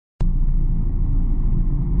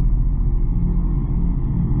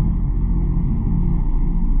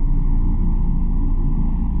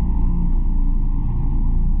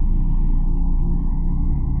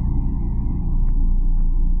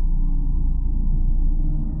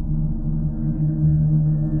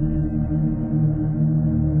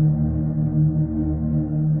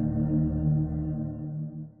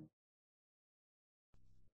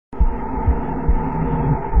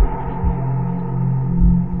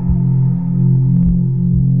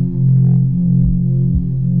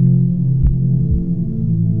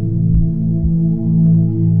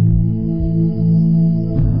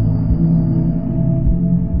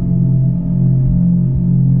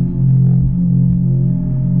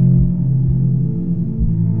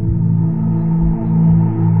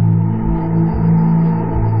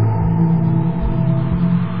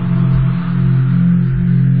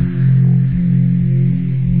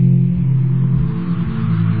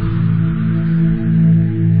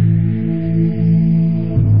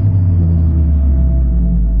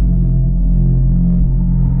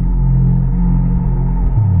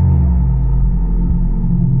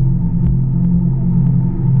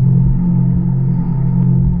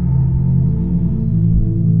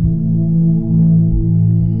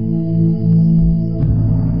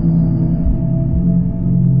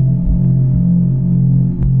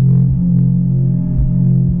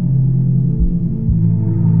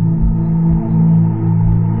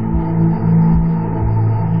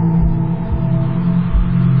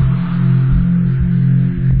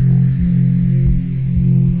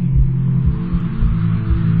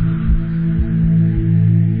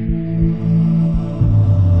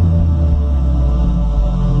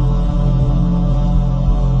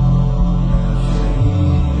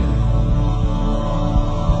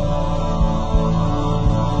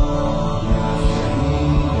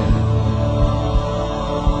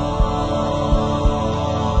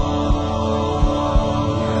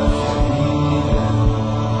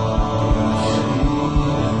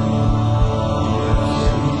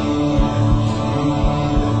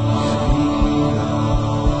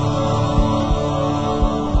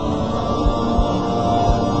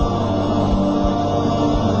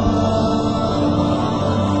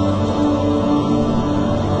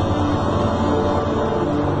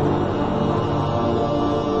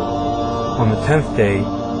10th day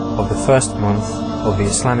of the first month of the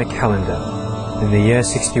Islamic calendar in the year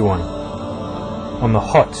 61, on the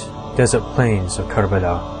hot desert plains of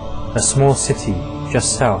Kerbala, a small city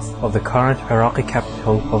just south of the current Iraqi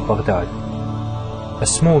capital of Baghdad. A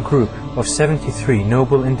small group of 73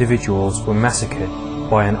 noble individuals were massacred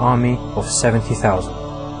by an army of 70,000.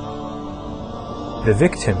 The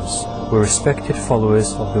victims were respected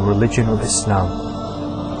followers of the religion of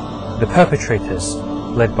Islam. The perpetrators,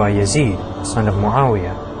 led by Yazid, son of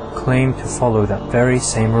Muawiyah, claimed to follow that very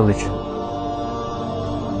same religion.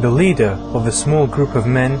 The leader of the small group of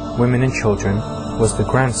men, women and children was the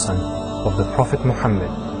grandson of the Prophet Muhammad,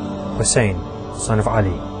 Hussein, son of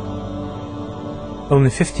Ali. Only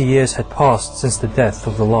 50 years had passed since the death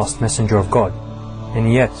of the last messenger of God,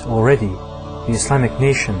 and yet already the Islamic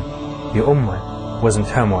nation, the Ummah, was in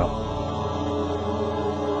turmoil.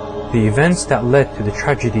 The events that led to the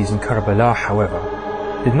tragedies in Kerbala, however,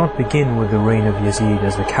 did not begin with the reign of Yazid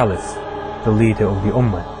as the Caliph, the leader of the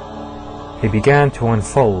Ummah. They began to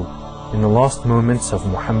unfold in the last moments of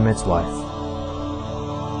Muhammad's life.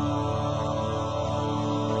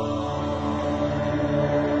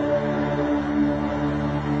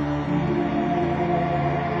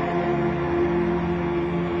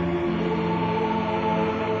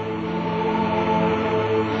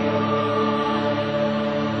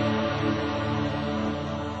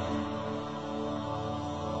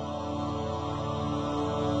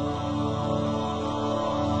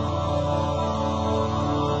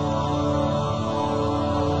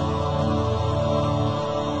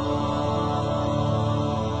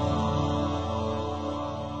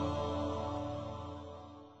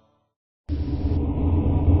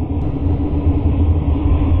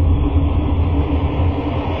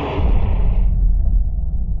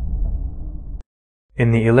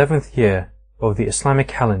 In the 11th year of the Islamic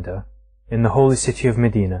calendar, in the holy city of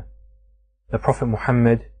Medina, the Prophet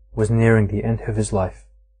Muhammad was nearing the end of his life.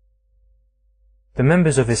 The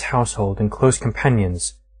members of his household and close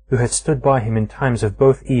companions, who had stood by him in times of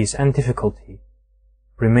both ease and difficulty,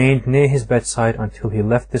 remained near his bedside until he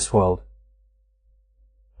left this world.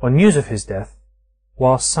 On news of his death,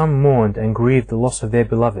 while some mourned and grieved the loss of their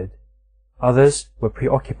beloved, others were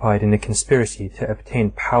preoccupied in a conspiracy to obtain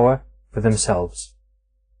power for themselves.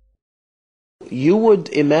 You would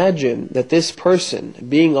imagine that this person,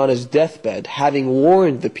 being on his deathbed, having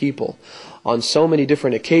warned the people on so many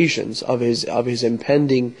different occasions of his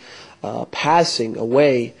impending passing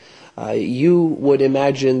away, you would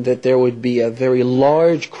imagine that there would be a very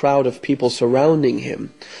large crowd of people surrounding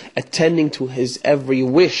him, attending to his every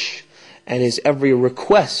wish and his every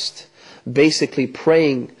request, basically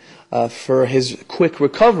praying for his quick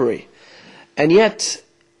recovery. And yet,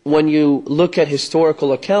 when you look at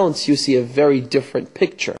historical accounts, you see a very different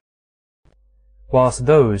picture. Whilst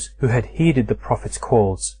those who had heeded the Prophet's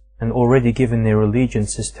calls and already given their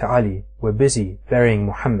allegiances to Ali were busy burying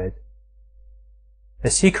Muhammad, a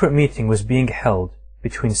secret meeting was being held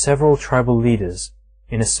between several tribal leaders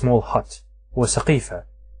in a small hut, or saqifa,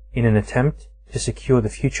 in an attempt to secure the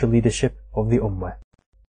future leadership of the Ummah.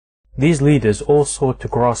 These leaders all sought to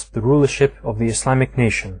grasp the rulership of the Islamic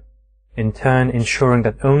nation, in turn ensuring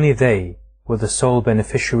that only they were the sole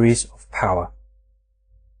beneficiaries of power.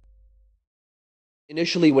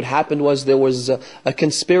 Initially what happened was there was a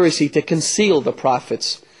conspiracy to conceal the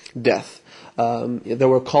Prophet's death. There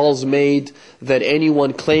were calls made that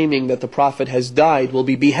anyone claiming that the Prophet has died will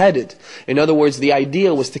be beheaded. In other words, the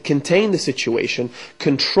idea was to contain the situation,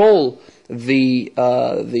 control the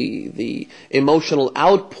emotional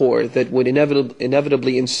outpour that would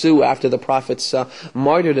inevitably ensue after the Prophet's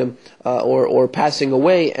martyrdom or passing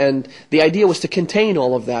away, and the idea was to contain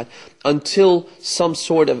all of that until some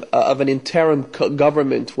sort of an interim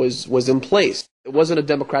government was in place. It wasn't a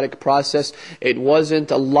democratic process. It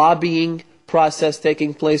wasn't a lobbying process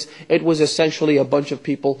taking place. It was essentially a bunch of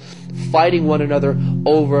people fighting one another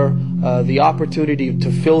over the opportunity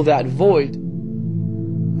to fill that void.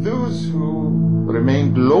 Those who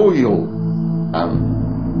remained loyal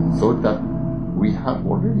and thought that we have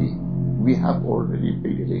already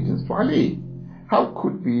paid allegiance to Ali. How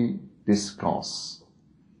could we discuss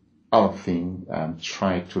our thing and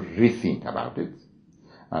try to rethink about it?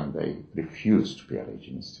 And they refused to pay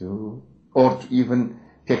allegiance to, or to even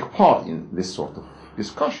take part in this sort of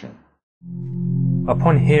discussion.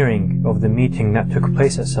 Upon hearing of the meeting that took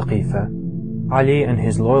place at Saqifa, Ali and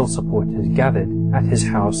his loyal supporters gathered at his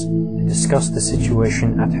house to discuss the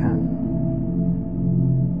situation at hand.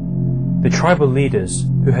 The tribal leaders,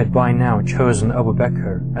 who had by now chosen Abu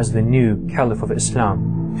Bakr as the new Caliph of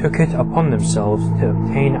Islam, took it upon themselves to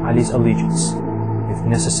obtain Ali's allegiance, if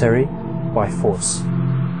necessary, by force.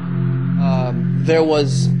 there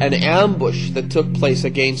was an ambush that took place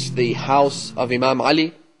against the house of Imam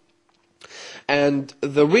Ali. And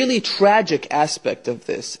the really tragic aspect of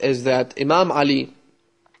this is that Imam Ali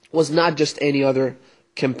was not just any other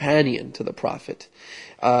companion to the Prophet.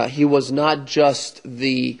 He was not just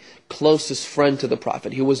the closest friend to the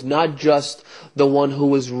Prophet. He was not just the one who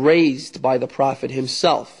was raised by the Prophet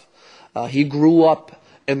himself. He grew up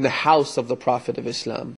in the house of the Prophet of Islam.